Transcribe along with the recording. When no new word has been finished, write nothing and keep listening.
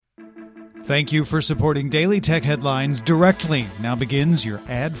Thank you for supporting Daily Tech Headlines directly. Now begins your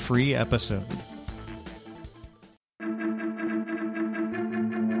ad-free episode.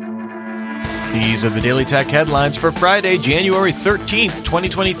 These are the Daily Tech Headlines for Friday, January 13th,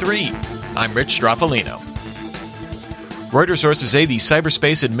 2023. I'm Rich Straffolino. Reuters sources say the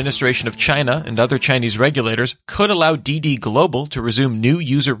Cyberspace Administration of China and other Chinese regulators could allow Didi Global to resume new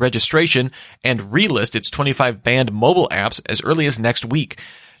user registration and relist its 25 banned mobile apps as early as next week.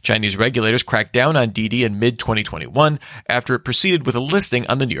 Chinese regulators cracked down on Didi in mid-2021 after it proceeded with a listing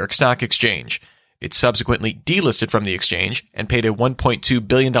on the New York Stock Exchange. It subsequently delisted from the exchange and paid a $1.2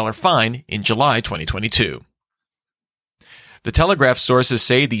 billion fine in July 2022. The Telegraph sources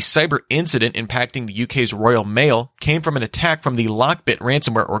say the cyber incident impacting the UK's Royal Mail came from an attack from the Lockbit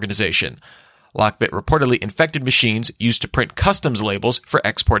ransomware organization. Lockbit reportedly infected machines used to print customs labels for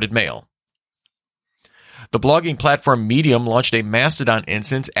exported mail. The blogging platform Medium launched a Mastodon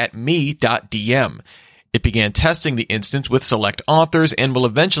instance at me.dm. It began testing the instance with select authors and will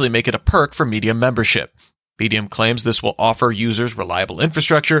eventually make it a perk for Medium membership. Medium claims this will offer users reliable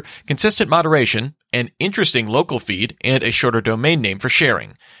infrastructure, consistent moderation, an interesting local feed, and a shorter domain name for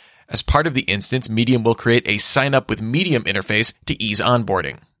sharing. As part of the instance, Medium will create a sign-up with Medium interface to ease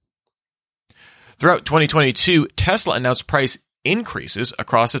onboarding. Throughout 2022, Tesla announced price increases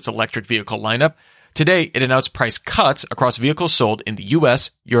across its electric vehicle lineup. Today, it announced price cuts across vehicles sold in the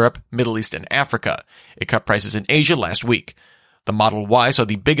US, Europe, Middle East, and Africa. It cut prices in Asia last week. The Model Y saw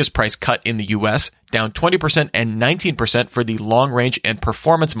the biggest price cut in the US, down 20% and 19% for the long-range and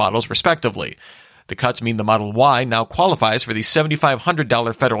performance models, respectively. The cuts mean the Model Y now qualifies for the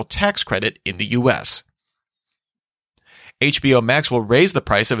 $7,500 federal tax credit in the US. HBO Max will raise the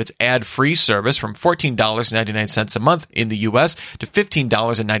price of its ad-free service from $14.99 a month in the U.S. to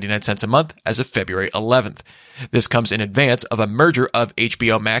 $15.99 a month as of February 11th. This comes in advance of a merger of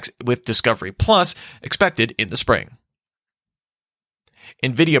HBO Max with Discovery Plus expected in the spring.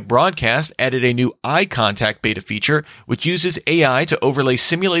 NVIDIA Broadcast added a new eye contact beta feature, which uses AI to overlay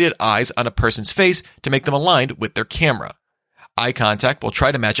simulated eyes on a person's face to make them aligned with their camera. Eye contact will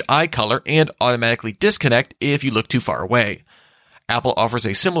try to match eye color and automatically disconnect if you look too far away. Apple offers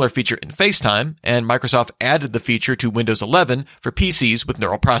a similar feature in FaceTime, and Microsoft added the feature to Windows 11 for PCs with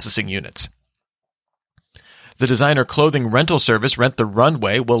neural processing units. The designer clothing rental service Rent the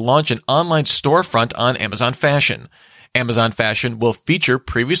Runway will launch an online storefront on Amazon Fashion. Amazon Fashion will feature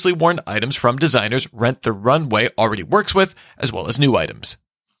previously worn items from designers Rent the Runway already works with, as well as new items.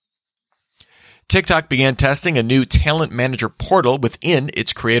 TikTok began testing a new talent manager portal within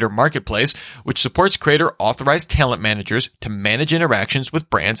its creator marketplace, which supports creator-authorized talent managers to manage interactions with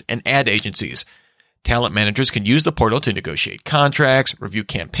brands and ad agencies. Talent managers can use the portal to negotiate contracts, review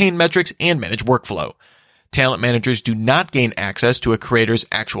campaign metrics, and manage workflow. Talent managers do not gain access to a creator's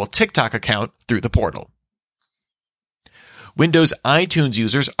actual TikTok account through the portal. Windows iTunes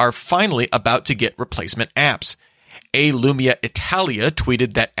users are finally about to get replacement apps. A Lumia Italia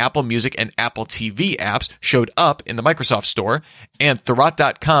tweeted that Apple Music and Apple TV apps showed up in the Microsoft Store, and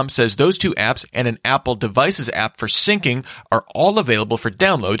Thurrott.com says those two apps and an Apple Devices app for syncing are all available for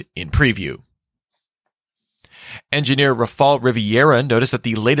download in preview. Engineer Rafal Riviera noticed that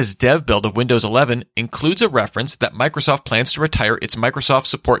the latest dev build of Windows 11 includes a reference that Microsoft plans to retire its Microsoft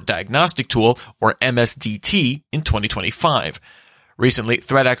Support Diagnostic Tool, or MSDT, in 2025. Recently,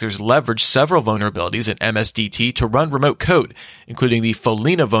 threat actors leveraged several vulnerabilities in MSDT to run remote code, including the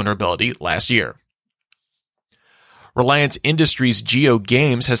Folina vulnerability last year. Reliance Industries Geo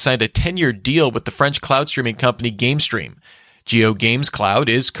Games has signed a 10-year deal with the French cloud streaming company GameStream. Geo Games Cloud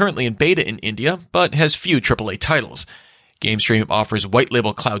is currently in beta in India, but has few AAA titles. GameStream offers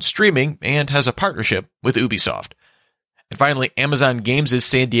white-label cloud streaming and has a partnership with Ubisoft. And finally, Amazon Games'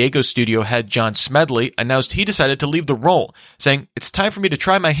 San Diego studio head John Smedley announced he decided to leave the role, saying, "It's time for me to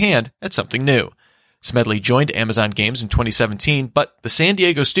try my hand at something new." Smedley joined Amazon Games in 2017, but the San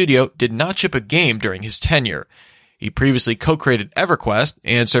Diego studio did not ship a game during his tenure. He previously co-created EverQuest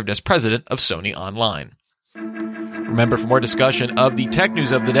and served as president of Sony Online. Remember, for more discussion of the tech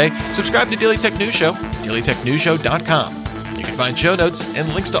news of the day, subscribe to Daily Tech News Show, dailytechnewsshow.com. You can find show notes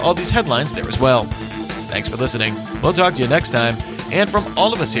and links to all these headlines there as well. Thanks for listening. We'll talk to you next time. And from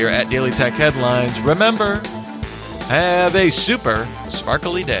all of us here at Daily Tech Headlines, remember, have a super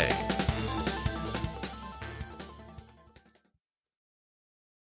sparkly day.